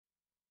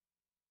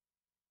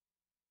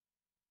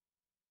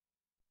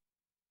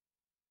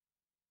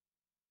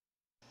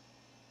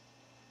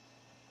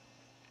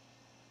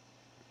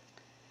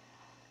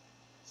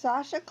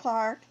Sasha,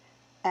 Clarke,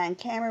 and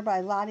camera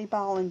by Lottie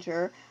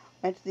Bollinger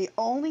went to the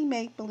Only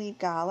Make-Believe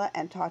Gala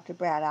and talked to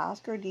Brad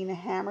Oscar, Dena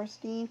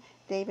Hammerstein,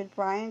 David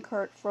Bryan,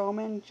 Kurt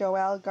Froman,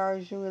 Joelle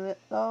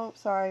Garguilo,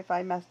 sorry if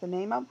I messed the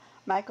name up,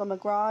 Michael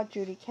McGrath,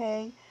 Judy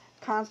Kaye,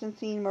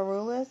 Constantine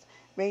Maroulis,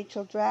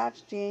 Rachel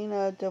Dratch,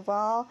 Jeanna De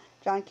Waal,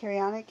 John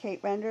Cariani,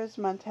 Kate Reinders,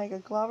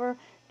 Montega Glover,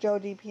 Joe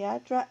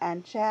DiPietro,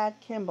 and Chad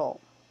Kimball.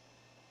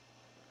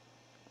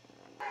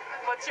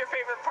 What's your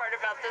favorite part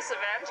about this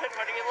event, and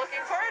what are you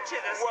looking forward to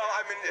this Well, year?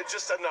 I mean, it's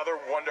just another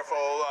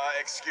wonderful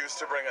excuse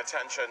to bring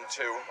attention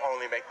to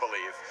Only Make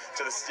Believe,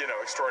 to this,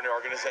 extraordinary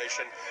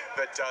organization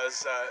that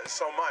does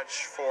so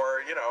much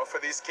for, for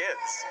these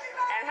kids.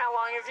 And how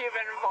long have you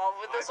been involved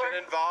with this I've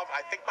been involved,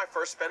 I think my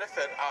first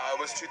benefit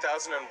was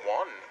 2001.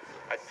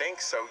 I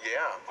think so,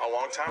 yeah. A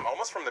long time,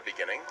 almost from the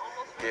beginning.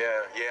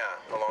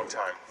 Yeah, a long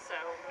time.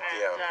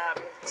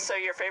 So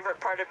your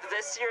favorite part of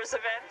this year's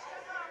event?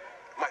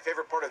 My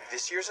favorite part of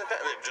this year's event,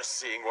 just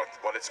seeing what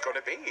it's going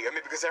to be. I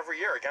mean, because every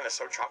year, again, is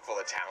so chock full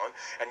of talent,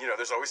 and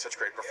there's always such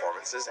great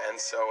performances, and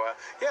so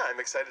I'm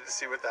excited to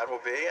see what that will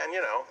be, and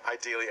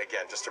ideally,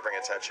 again, just to bring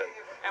attention.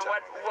 And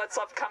what's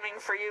upcoming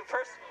for you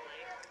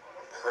personally?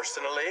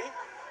 Personally,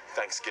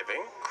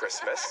 Thanksgiving,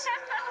 Christmas.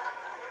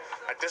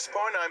 At this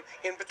point, I'm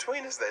in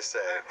between, as they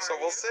say, so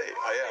we'll see.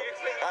 I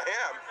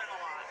am.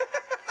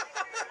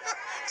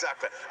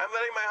 Exactly. I'm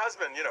letting my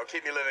husband,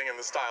 keep me living in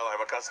the style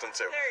I'm accustomed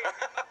to. There you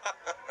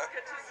go.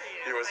 Good to see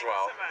you. You as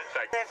well. So much.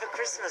 Thank you. There for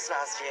Christmas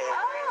last year. Oh,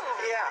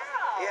 yeah,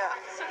 wow. yeah.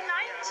 So 19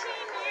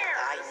 years.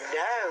 I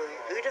know.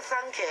 Who'd have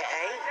thunk it,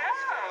 eh?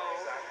 No.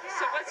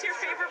 So what's your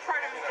favorite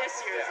part of this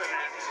year's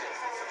event?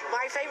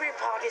 My favourite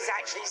part is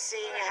actually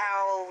seeing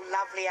how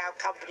lovely our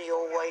company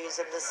always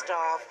and the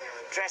staff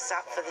dress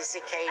up for this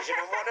occasion,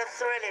 and what a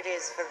thrill it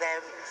is for them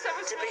So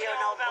it's to be really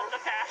on all about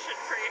the fashion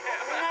for you.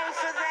 No,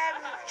 for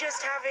them, just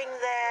having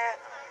their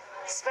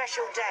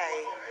special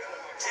day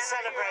to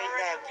celebrate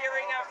them.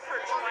 Gearing up for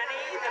 20,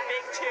 the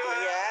big 2.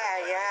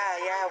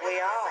 Yeah, we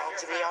are,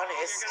 to be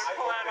honest.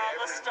 You're going to pull out all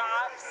the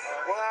stops.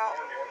 Well,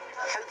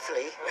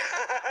 hopefully.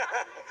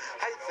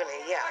 Hopefully,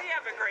 yeah. Well, you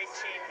have a great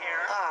team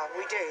here.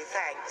 We do,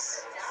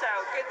 thanks. So,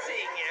 good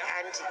seeing you.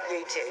 And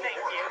you too. Thank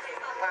you.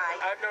 Bye.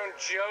 I've known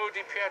Joe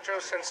DiPietro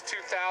since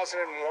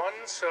 2001,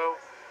 so...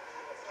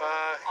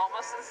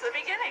 Almost since the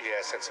beginning. Yeah,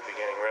 since the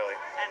beginning, really.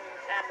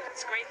 And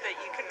it's great that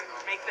you can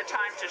make the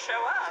time to show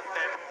up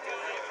and be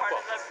part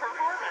of the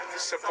performance.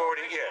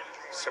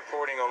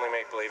 Supporting Only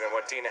Make Believe, and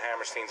what Dena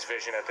Hammerstein's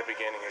vision at the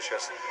beginning is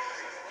just,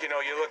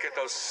 you look at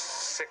those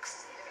sick,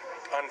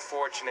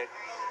 unfortunate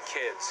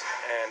kids,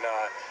 and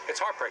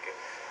it's heartbreaking.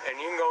 And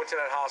you can go into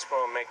that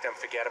hospital and make them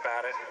forget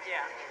about it.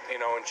 Yeah.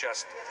 And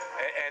just,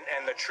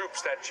 and the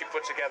troops that she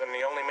put together, and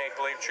the Only Make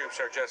Believe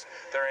troops are just,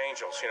 they're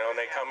angels, and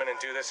they come in and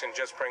do this and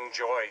just bring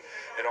joy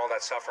in all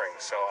that suffering.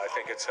 So I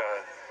think it's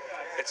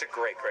a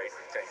great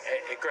thing.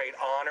 A great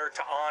honor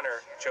to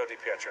honor Joe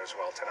DiPietro as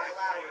well tonight.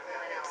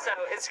 So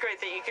it's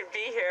great that you could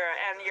be here,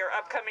 and your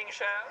upcoming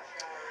show?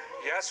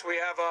 Yes, we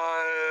have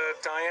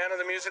Diana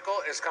the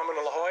musical is coming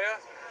to La Jolla.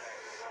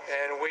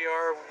 And we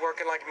are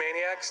working like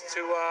maniacs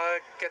to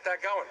get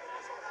that going.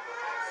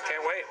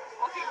 Can't wait.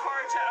 Looking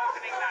forward to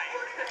opening night.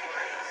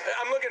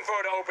 I'm looking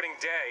forward to opening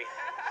day.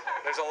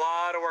 There's a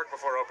lot of work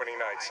before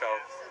opening night, so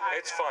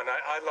it's fun.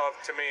 I love,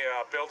 to me,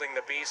 building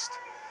the beast.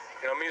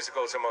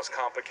 Musical is the most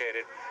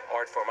complicated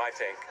art form, I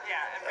think. Yeah,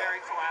 and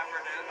very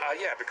collaborative.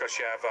 Yeah, because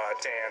you have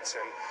dance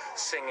and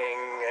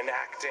singing and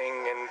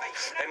acting and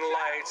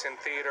lights and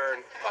theater.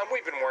 And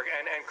we've been working,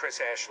 and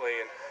Chris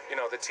Ashley and,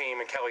 the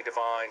team and Kelly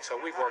Devine. So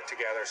we've worked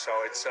together. So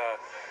it's,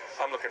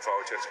 I'm looking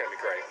forward to it. It's going to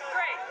be great.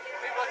 Great.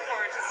 We look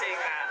forward to seeing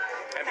that.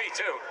 And me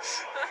too.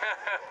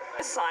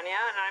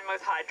 Sonia, and I'm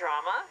with High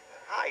Drama.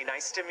 Hi,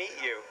 nice to meet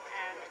you.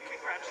 And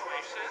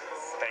congratulations.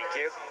 Thank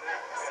you.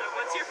 So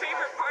what's your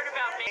favorite part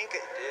about I think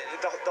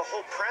the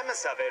whole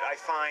premise of it I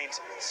find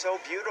so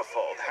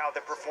beautiful, how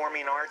the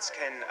performing arts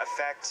can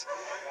affect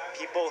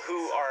people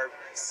who are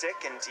sick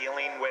and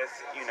dealing with,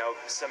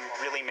 some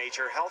really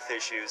major health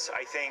issues.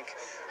 I think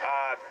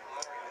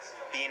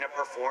being a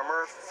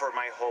performer for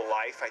my whole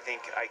life, I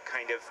think I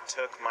kind of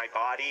took my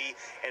body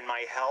and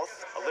my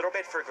health a little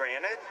bit for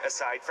granted,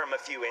 aside from a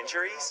few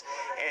injuries.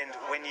 And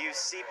when you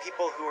see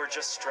people who are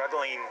just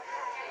struggling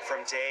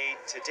from day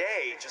to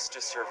day just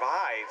to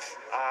survive,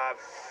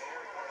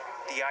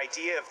 the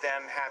idea of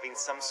them having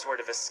some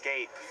sort of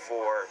escape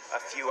for a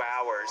few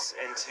hours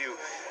and to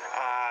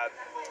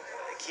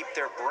keep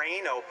their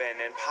brain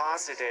open and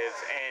positive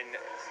and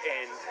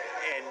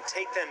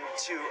take them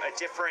to a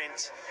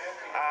different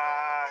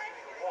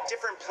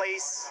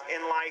place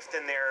in life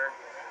than they're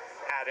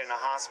at in a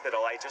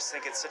hospital. I just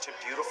think it's such a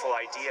beautiful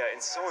idea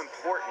and so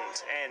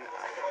important, and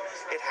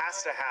it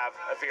has to have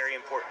a very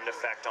important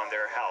effect on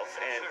their health.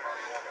 And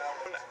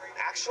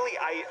actually,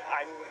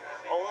 I'm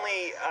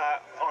only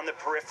on the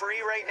periphery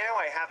right now.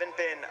 I haven't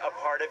been a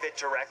part of it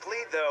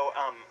directly, though.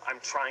 I'm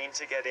trying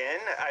to get in.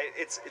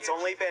 It's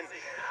only been,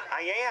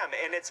 I am,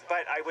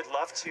 but I would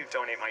love to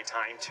donate my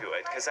time to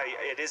it because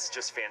it is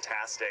just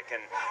fantastic.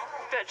 And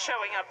that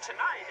showing up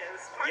tonight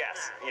is part of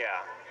that.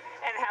 Yeah.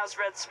 And how's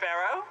Red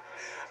Sparrow?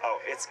 Oh,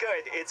 it's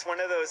good. It's one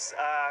of those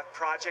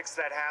projects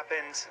that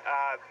happened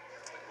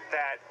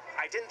that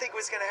I didn't think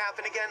was going to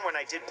happen again when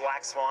I did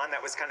Black Swan.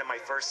 That was kind of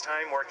my first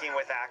time working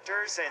with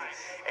actors,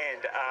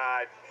 and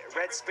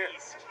Red Sparrow.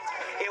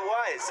 It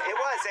was,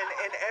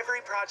 and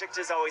every project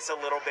is always a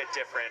little bit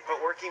different. But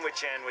working with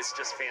Jen was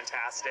just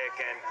fantastic,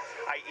 and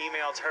I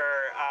emailed her.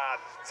 I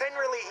hadn't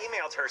really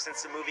emailed her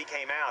since the movie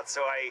came out,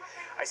 so I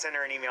sent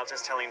her an email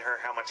just telling her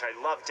how much I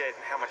loved it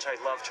and how much I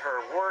loved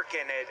her work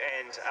in it,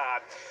 and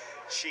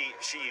she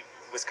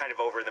was kind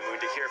of over the moon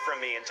to hear from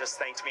me and just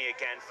thanked me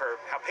again for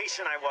how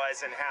patient I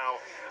was and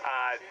how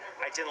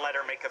I didn't let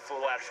her make a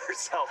fool out of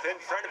herself in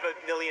front of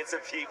millions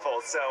of people.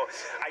 So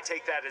I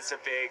take that as a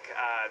big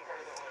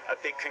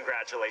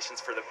congratulations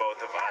for the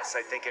both of us.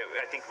 I think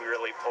we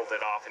really pulled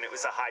it off, and it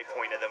was a high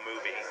point of the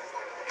movie.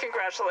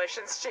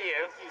 Congratulations to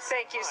you.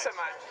 Thank you so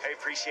much. I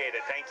appreciate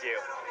it. Thank you.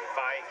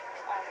 Bye.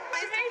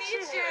 Nice to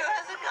meet you.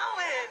 How's it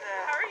going?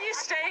 How are you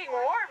staying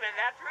warm in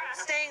that dress?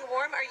 Staying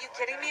warm? Are you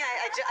kidding me?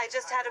 I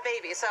just had a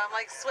baby, so I'm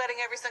like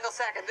sweating every single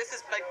second. This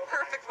is like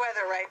perfect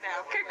weather right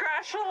now.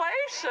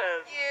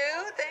 Congratulations.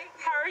 Thank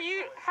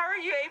you. How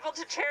are you able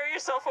to tear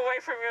yourself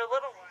away from your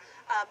little one?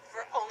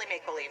 For only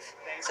make-believe.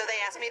 So they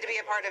asked me to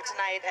be a part of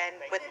tonight, and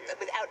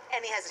without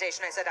any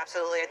hesitation, I said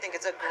absolutely. I think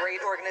it's a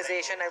great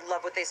organization. I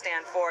love what they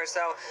stand for,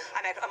 so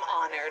I'm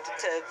honored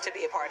to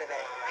be a part of it.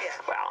 Yeah.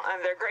 Well,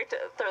 and they're great.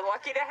 They're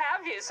lucky to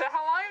have you. So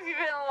how long have you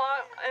been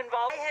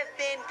involved? I have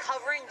been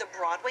covering the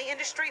Broadway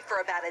industry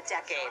for about a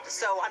decade,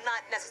 so I'm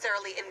not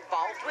necessarily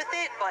involved with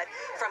it, but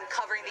from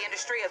covering the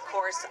industry, of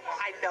course,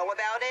 I know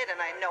about it,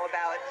 and I know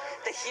about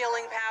the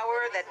healing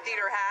power that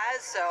theater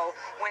has. So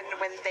when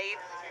they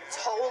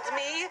told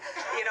me,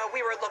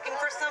 we were looking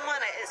for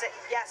someone, I said,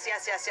 yes.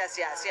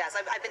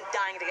 I've been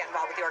dying to get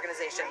involved with the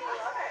organization.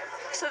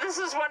 So this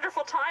is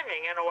wonderful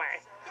timing in a way.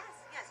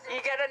 Yes.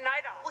 You get a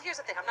night off. Well, here's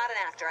the thing. I'm not an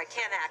actor. I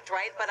can't act,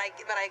 right? But I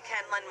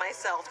can lend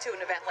myself to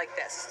an event like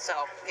this.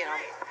 So,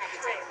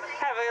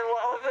 Have a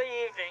lovely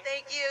evening.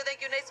 Thank you.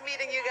 Nice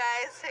meeting you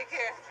guys. Take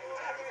care.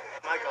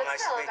 Michael, nice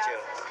to meet you.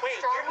 Wait,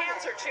 your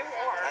hands are too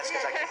warm. That's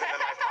because I keep them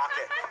in my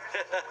pocket.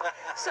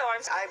 So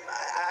I've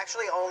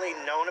actually only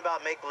known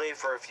about Make Believe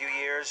for a few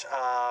years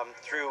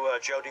through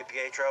Joe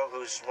DiPietro,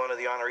 who's one of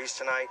the honorees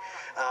tonight.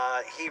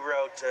 He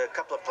wrote a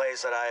couple of plays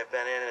that I have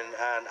been in,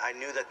 and I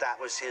knew that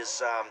was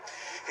his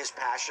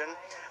passion.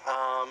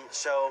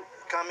 So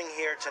coming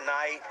here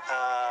tonight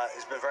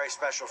has been very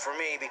special for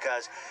me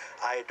because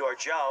I adore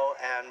Joe,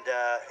 and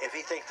if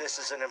he thinks this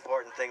is an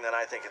important thing, then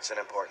I think it's an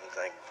important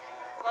thing.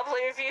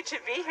 lovely of you to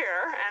be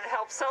here and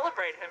help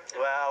celebrate him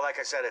today. Well, like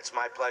I said, it's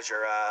my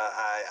pleasure.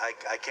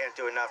 I can't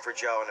do enough for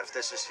Joe, and if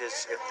this is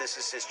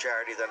his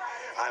charity, then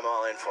I'm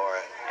all in for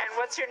it. And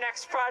what's your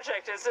next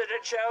project? Is it a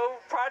Joe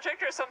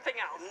project or something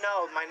else?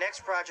 No, my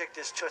next project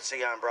is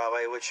Tootsie on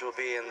Broadway, which will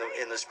be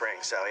in the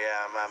spring. So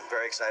yeah, I'm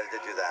very excited to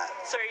do that.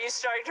 So are you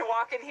starting to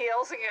walk in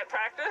heels and get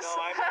practice? No,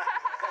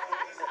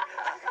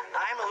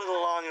 I'm a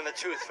little long in the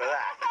tooth for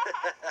that.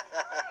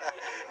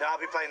 No, I'll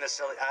be playing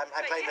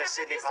I'm playing the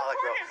Sydney Pollock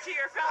role.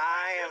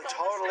 I am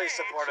totally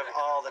supportive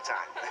all the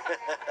time.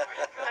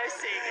 Nice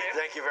seeing you.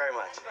 Thank you very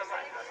much.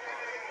 Bye-bye.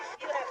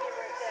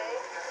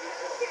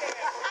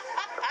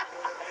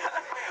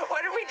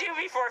 What did we do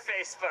before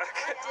Facebook?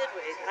 What did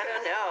we? I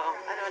don't know.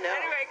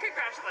 Anyway,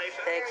 congratulations.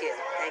 Thank you.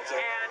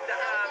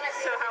 And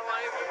so how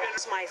long have you been?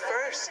 It's my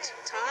first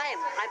time.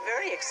 I'm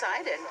very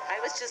excited. I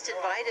was just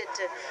invited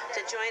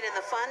to join in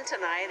the fun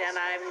tonight, and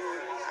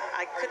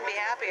I couldn't be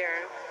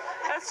happier.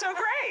 That's so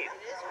great.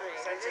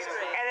 It is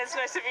great. And it's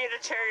nice of you to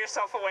tear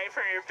yourself away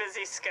from your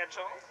busy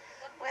schedule.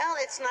 Well,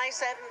 it's nice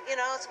that,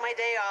 it's my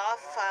day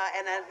off,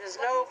 and there's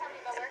no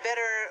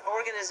better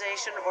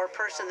organization or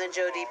person than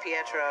Joe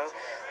DiPietro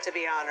to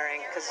be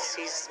honoring, because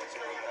he's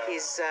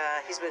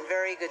been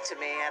very good to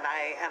me, and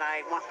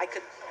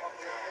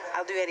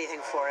I'll do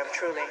anything for him,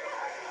 truly.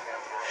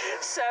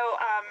 So,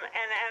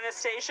 and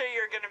Anastasia,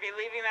 you're going to be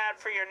leaving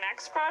that for your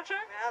next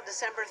project? Well,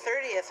 December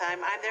 30th. I'm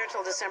there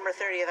till December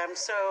 30th. I'm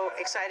so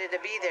excited to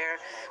be there.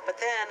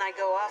 But then I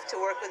go off to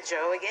work with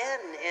Joe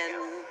again in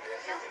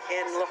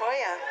La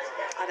Jolla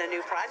on a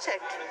new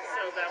project.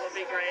 So that will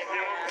be great.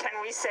 Now, can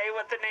we say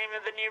what the name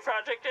of the new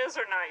project is,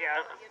 or not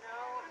yet?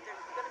 They're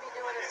going to be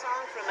doing a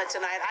song from it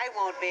tonight. I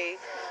won't be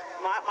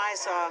my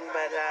song,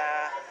 but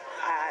I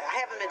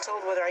haven't been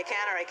told whether I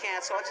can or I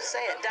can't, so I'll just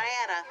say it.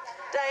 Diana.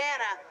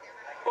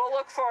 We'll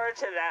look forward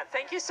to that.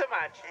 Thank you so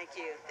much. Thank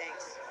you.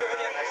 Thanks.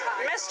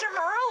 Mr.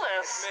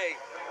 Maroulis. Me.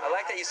 I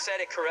like that you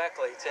said it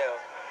correctly, too.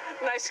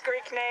 Nice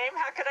Greek name.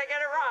 How could I get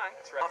it wrong?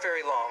 Not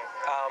very long,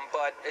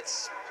 but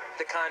it's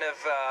the kind of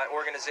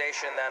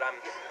organization that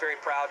I'm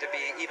very proud to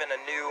be even a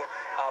new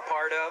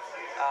part of.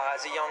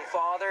 As a young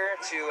father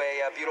to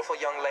a beautiful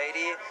young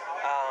lady,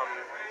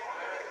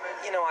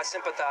 I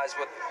sympathize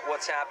with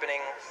what's happening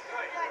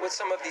with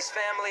some of these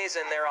families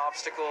and their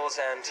obstacles,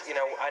 and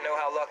I know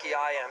how lucky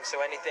I am,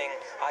 so anything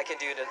I can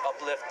do to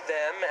uplift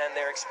them and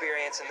their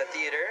experience in the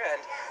theater,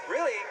 and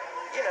really,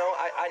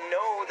 I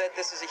know that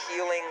this is a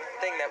healing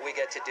thing that we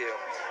get to do,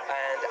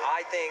 and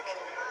I think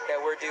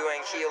that we're doing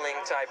healing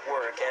type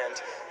work,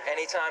 and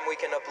anytime we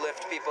can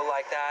uplift people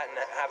like that and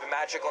have a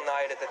magical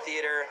night at the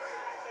theater,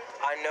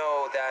 I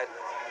know that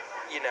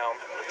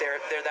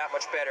they're that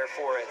much better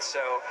for it.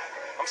 So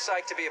I'm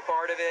psyched to be a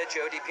part of it.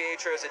 Joe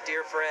DiPietro is a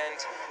dear friend.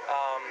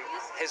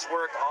 His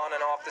work on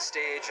and off the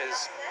stage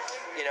is,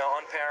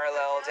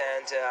 unparalleled,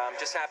 and I'm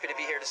just happy to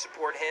be here to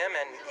support him.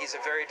 And he's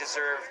a very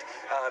deserved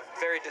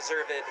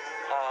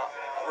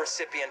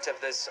recipient of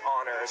this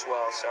honor as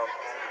well. So.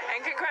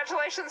 And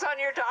congratulations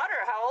on your daughter.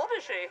 How old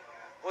is she?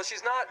 Well,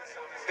 she's not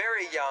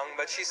very young,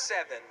 but she's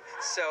 7.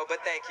 So, but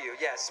thank you.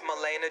 Yes,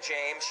 Malena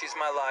James, she's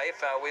my life.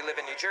 We live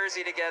in New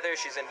Jersey together.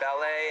 She's in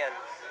ballet and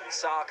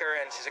soccer,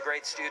 and she's a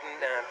great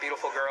student and a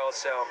beautiful girl.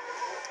 So,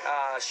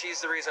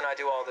 she's the reason I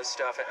do all this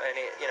stuff,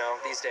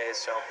 these days.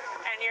 So.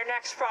 And your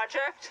next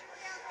project?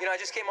 I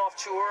just came off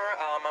tour.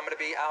 I'm going to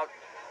be out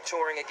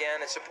touring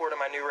again in support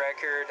of my new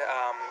record,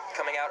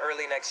 coming out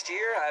early next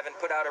year. I haven't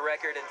put out a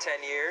record in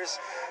 10 years,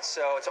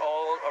 so it's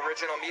all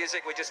original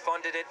music. We just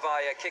funded it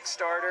via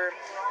Kickstarter.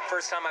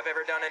 First time I've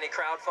ever done any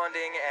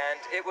crowdfunding, and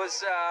it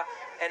was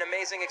an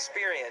amazing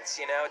experience,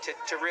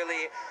 to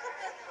really,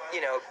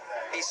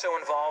 be so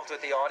involved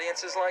with the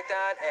audiences like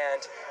that,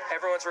 and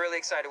everyone's really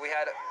excited. We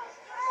had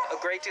a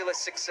great deal of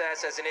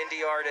success as an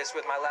indie artist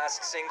with my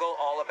last single,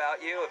 All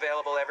About You,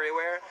 available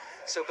everywhere.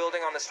 So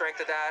building on the strength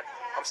of that,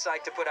 I'm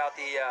psyched to put out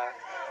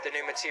the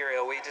new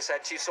material. We just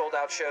had 2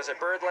 sold-out shows at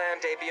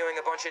Birdland, debuting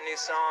a bunch of new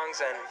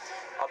songs, and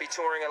I'll be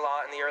touring a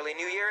lot in the early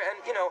new year.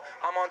 And,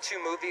 I'm on 2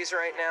 movies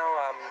right now.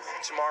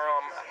 Tomorrow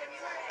I'm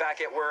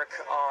back at work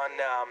on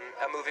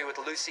a movie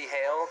with Lucy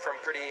Hale from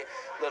Pretty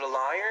Little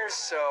Liars.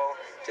 So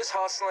just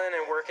hustling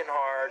and working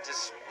hard.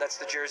 That's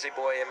the Jersey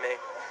boy in me.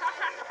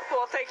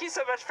 Well, thank you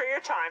so much for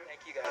your time.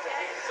 Thank you, guys.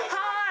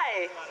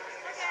 Hi. Hi.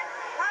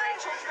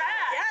 Rachel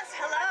Dratch. Yes,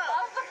 hello. I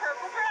love the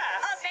purple dress.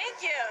 Oh,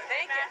 thank you.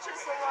 Thank you.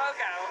 Matches the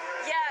logo.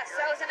 Yes,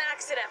 that was an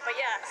accident, but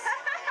yes.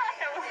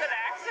 It was an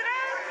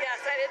accident?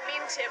 Yes, I didn't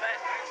mean to, but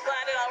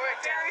glad it all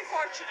worked out. Very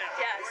fortunate.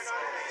 Yes.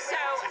 So,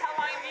 how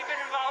long have you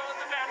been involved with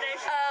the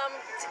foundation?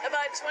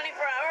 About 24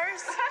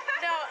 hours.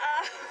 No,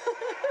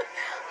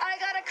 I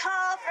got a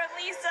call from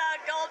Lisa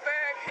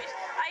Goldberg.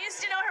 I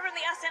used to know her from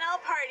the SNL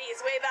parties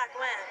way back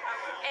when.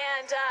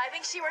 And I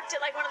think she worked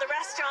at like one of the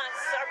restaurants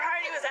our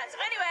party was at. So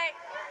anyway,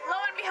 lo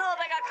and behold,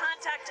 I got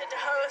contacted to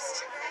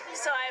host.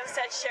 So I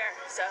said sure.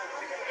 So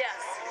yes,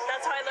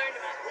 that's how I learned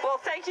about it. Well,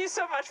 thank you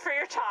so much for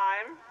your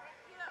time.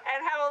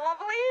 And have a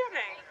lovely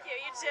evening. Thank you.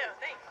 You too.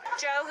 Thank you.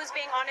 Joe, who's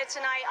being honored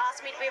tonight,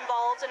 asked me to be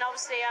involved, and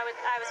obviously I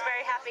was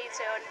very happy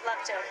to and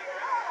love to.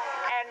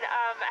 And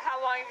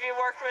how long have you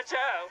worked with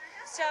Joe?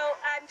 So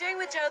I'm doing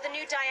with Joe the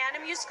new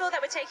Diana musical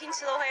that we're taking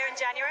to La Jolla in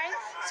January.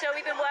 So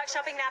we've been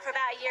workshopping that for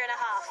about a year and a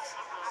half.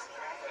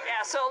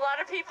 Yeah, so a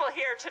lot of people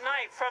here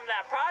tonight from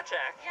that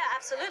project. Yeah,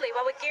 absolutely.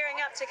 Well, we're gearing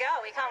up to go.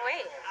 We can't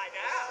wait. I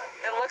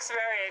know. It looks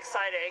very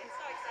exciting. So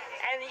exciting.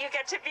 And you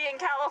get to be in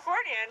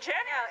California in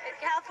January.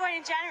 Yeah,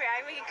 California in January.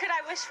 I mean, could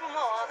I wish for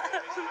more?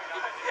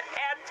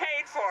 And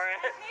paid for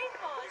it. Paid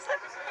for. It's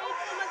like a paid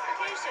for my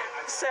vacation.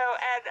 So,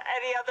 and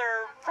any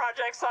other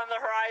projects on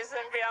the horizon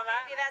beyond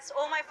that? Maybe that's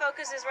all my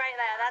focus is right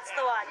there. That's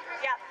the one.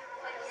 Yep.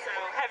 So,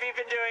 have you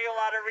been doing a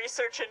lot of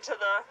research into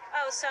the?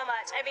 Oh, so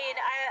much. I mean,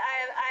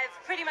 I've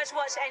pretty much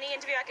watched any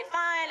interview I could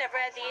find. I've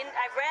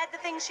read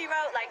the things she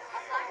wrote. Like,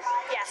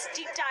 yes,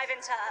 deep dive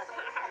into her.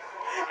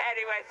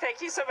 Anyway, thank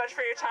you so much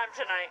for your time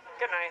tonight.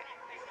 Good night.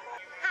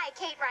 Hi,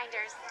 Kate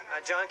Reinders.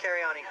 John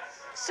Cariani.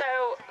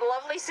 So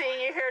lovely seeing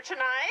you here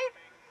tonight.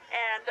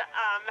 And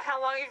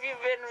how long have you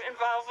been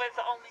involved with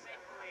Only Make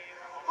Believe?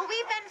 Well,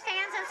 we've been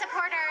fans and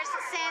supporters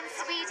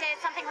since we did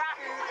Something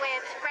Rotten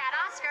with Brad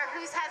Oscar,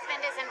 whose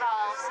husband is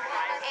involved.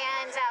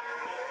 And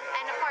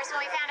of course, when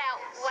we found out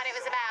what it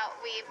was about,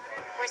 we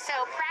were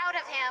so proud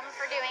of him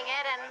for doing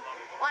it and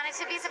wanted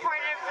to be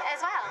supportive as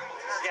well.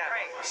 Yeah,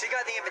 she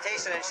got the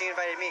invitation and she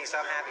invited me, so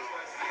I'm happy.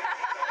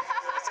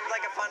 It seemed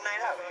like a fun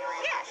night out.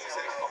 Yes.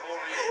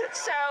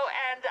 So,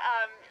 and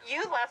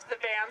you left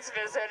the band's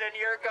visit and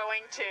you're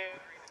going to...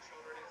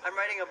 I'm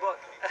writing a book.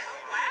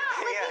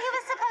 Wow. He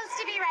was supposed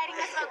to be writing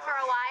this book for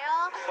a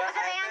while, but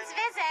the band's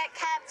visit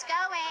kept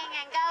going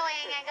and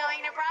going and going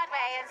to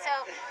Broadway, and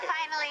so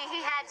finally he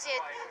had to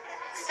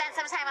spend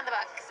some time on the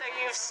book. So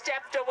you've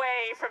stepped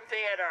away from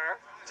theater.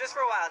 Just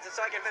for a while, just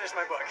so I can finish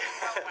my book,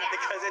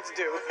 because it's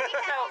due.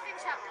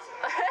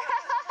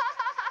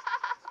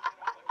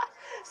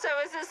 So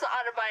is this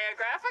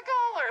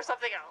autobiographical or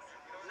something else?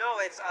 No,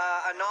 it's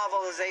a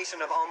novelization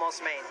of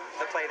Almost Maine,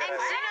 the play that I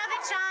And wrote. do you know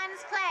that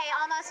John's play,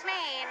 Almost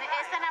Maine,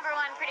 is the #1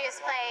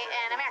 produced play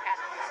in America?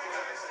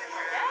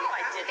 No,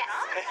 I did Yes.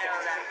 not know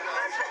that.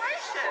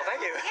 Congratulations. Well,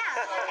 thank you.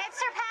 Yeah, it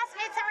surpassed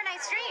Midsummer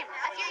Night's Dream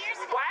a few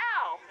years ago.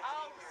 Wow.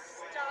 Oh,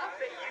 stop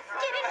it.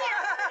 Get in here.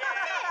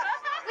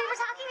 That's it. We were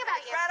talking about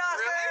you. Brad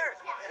Oscar!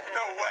 No,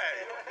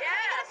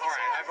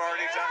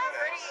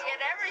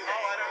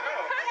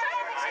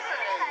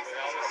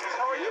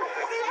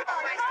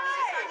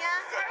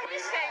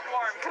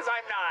 warm, because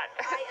I'm not.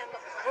 I am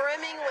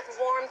brimming with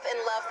warmth and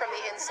love from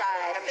the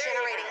inside. I'm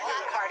generating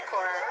heat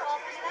hardcore.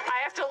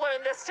 I have to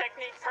learn this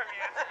technique from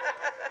you.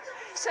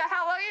 So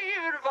how long have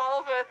you been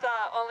involved with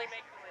Only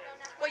Make Believe?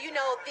 Well, you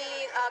know, the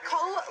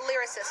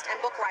co-lyricist and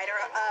book writer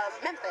of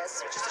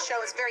Memphis, which is a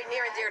show is very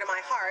near and dear to my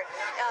heart,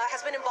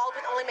 has been involved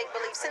with Only Make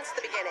Believe since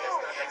the beginning.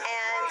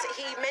 And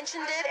he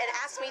mentioned it and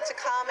asked me to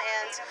come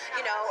and,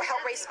 you know,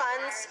 help raise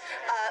funds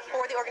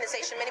for the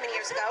organization many, many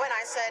years ago. And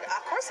I said,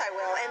 of course I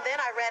will. And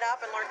then I read up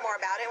and learned more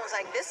about it and was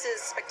like, this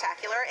is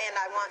spectacular and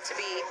I want to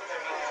be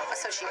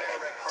associated.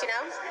 Do you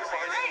know?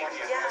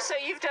 Yeah. So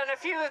you've done a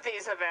few of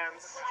these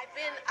events.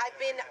 I've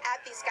been at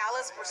these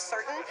galas for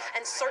certain,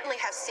 and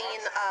certainly have seen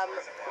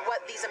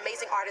what these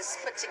amazing artists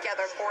put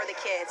together for the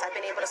kids. I've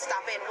been able to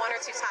stop in 1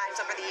 or 2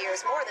 times over the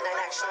years, more than that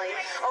actually,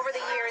 over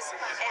the years,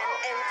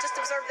 and just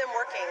observe them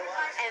working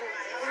and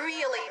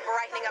really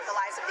brightening up the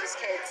lives of these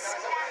kids.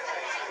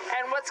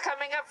 And what's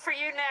coming up for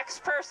you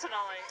next,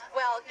 personally?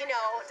 Well, you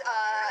know,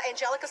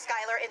 Angelica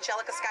Schuyler, and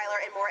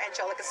more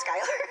Angelica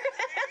Schuyler.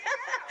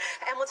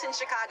 Hamilton,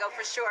 Chicago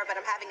for sure, but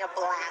I'm having a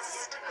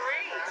blast.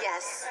 Great.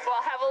 Yes.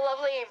 Well, have a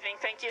lovely evening.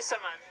 Thank you so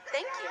much.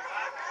 Thank you.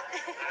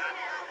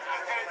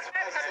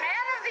 The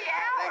man of the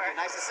hour. Thank you.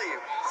 Nice to see you.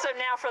 So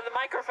now for the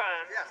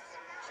microphone. Yes.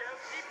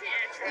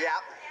 DiPietro. Yeah.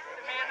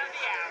 The man of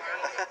the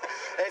hour.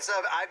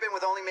 I've been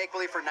with Only Make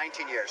Believe for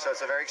 19 years, so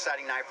it's a very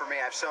exciting night for me.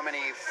 I have so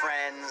many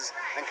friends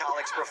and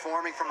colleagues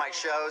performing from my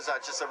shows.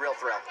 It's just a real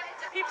thrill.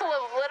 People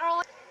have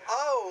literally...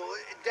 Oh,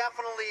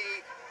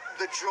 definitely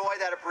the joy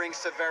that it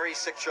brings to very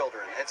sick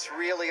children. It's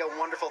really a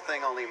wonderful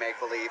thing, Only Make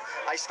Believe.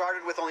 I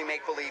started with Only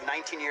Make Believe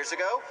 19 years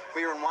ago.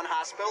 We were in one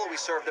hospital. We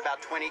served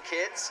about 20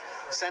 kids.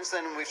 Since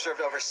then, we've served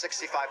over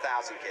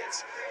 65,000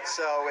 kids.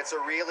 So it's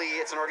an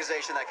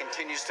organization that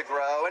continues to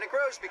grow, and it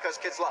grows because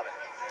kids love it.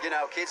 You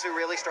know, kids who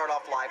really start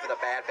off life with a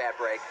bad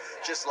break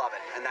just love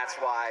it, and that's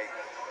why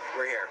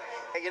we're here.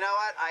 You know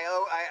what? I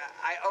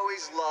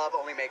always love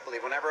Only Make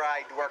Believe. Whenever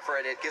I work for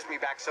it, it gives me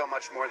back so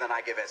much more than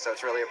I give it. So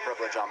it's really a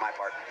privilege on my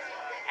part.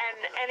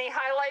 And any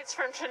highlights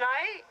from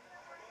tonight?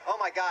 Oh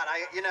my God!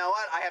 You know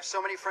what? I have so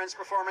many friends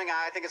performing.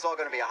 I think it's all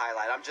going to be a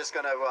highlight. I'm just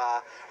going to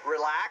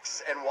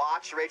relax and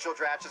watch. Rachel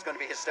Dratch is going to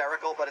be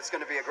hysterical, but it's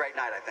going to be a great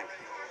night, I think.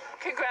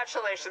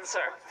 Congratulations,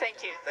 sir.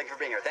 Thank you. Thank you for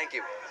being here. Thank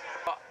you.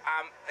 Well,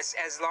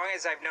 as long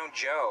as I've known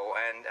Joe,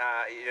 and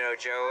you know,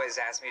 Joe has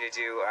asked me to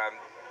do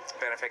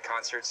benefit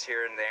concerts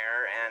here and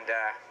there, and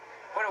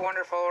what a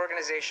wonderful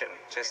organization,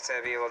 just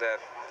to be able to,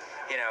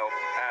 you know,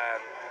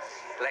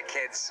 let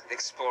kids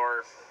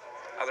explore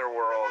other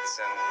worlds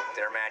and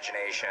their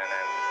imagination,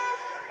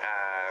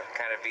 and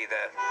kind of be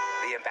the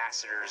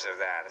ambassadors of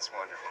that. It's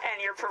wonderful.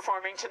 And you're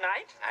performing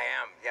tonight? I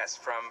am, yes,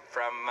 from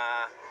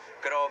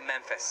good old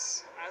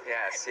Memphis. Okay.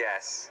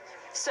 Yes.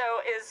 So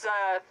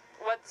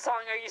what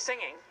song are you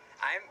singing?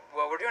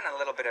 Well, we're doing a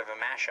little bit of a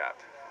mashup.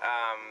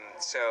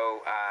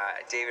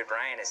 David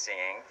Bryan is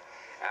singing,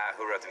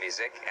 who wrote the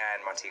music,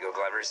 and Montego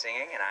Glover is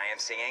singing, and I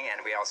am singing, and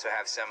we also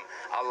have some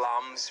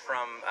alums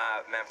from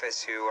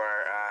Memphis who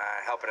are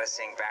helping us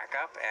sing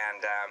backup,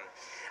 and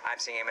I'm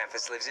singing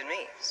Memphis Lives in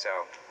Me. So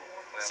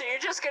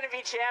you're just going to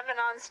be jamming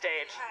on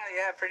stage?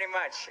 Yeah, pretty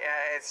much.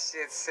 It's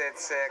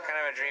kind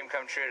of a dream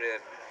come true to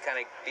kind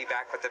of be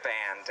back with the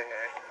band.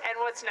 And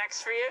what's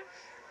next for you?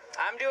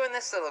 I'm doing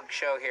this little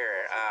show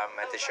here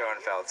at the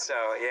Schoenfeld. So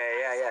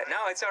yeah.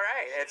 No, it's all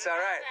right. It's all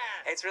right.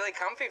 It's really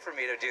comfy for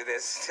me to do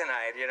this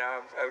tonight. You know,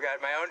 I've got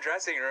my own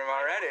dressing room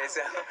already.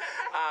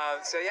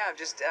 So yeah, I'm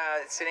just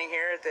sitting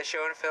here at the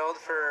Schoenfeld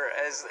for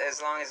as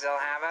long as they'll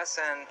have us,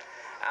 and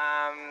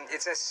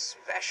it's a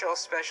special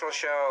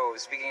show.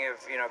 Speaking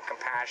of, you know,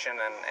 compassion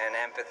and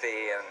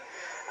empathy, and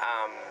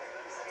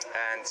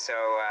so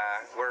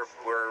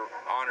we're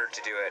honored to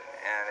do it,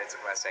 and it's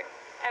a blessing.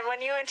 And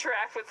when you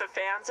interact with the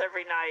fans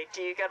every night,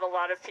 do you get a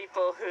lot of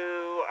people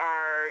who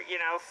are,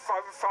 you know, from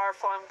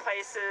far-flung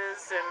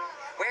places? And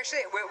we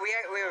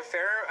have a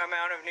fair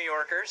amount of New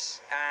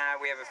Yorkers.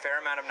 We have a fair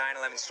amount of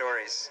 9/11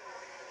 stories,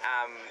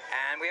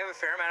 and we have a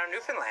fair amount of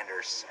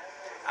Newfoundlanders,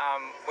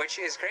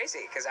 which is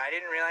crazy because I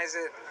didn't realize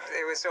that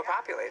it was so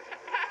populated.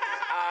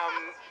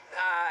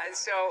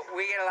 So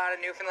we get a lot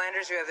of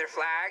Newfoundlanders who have their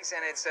flags,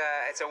 and it's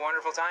a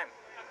wonderful time.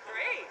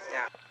 Great.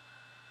 Yeah.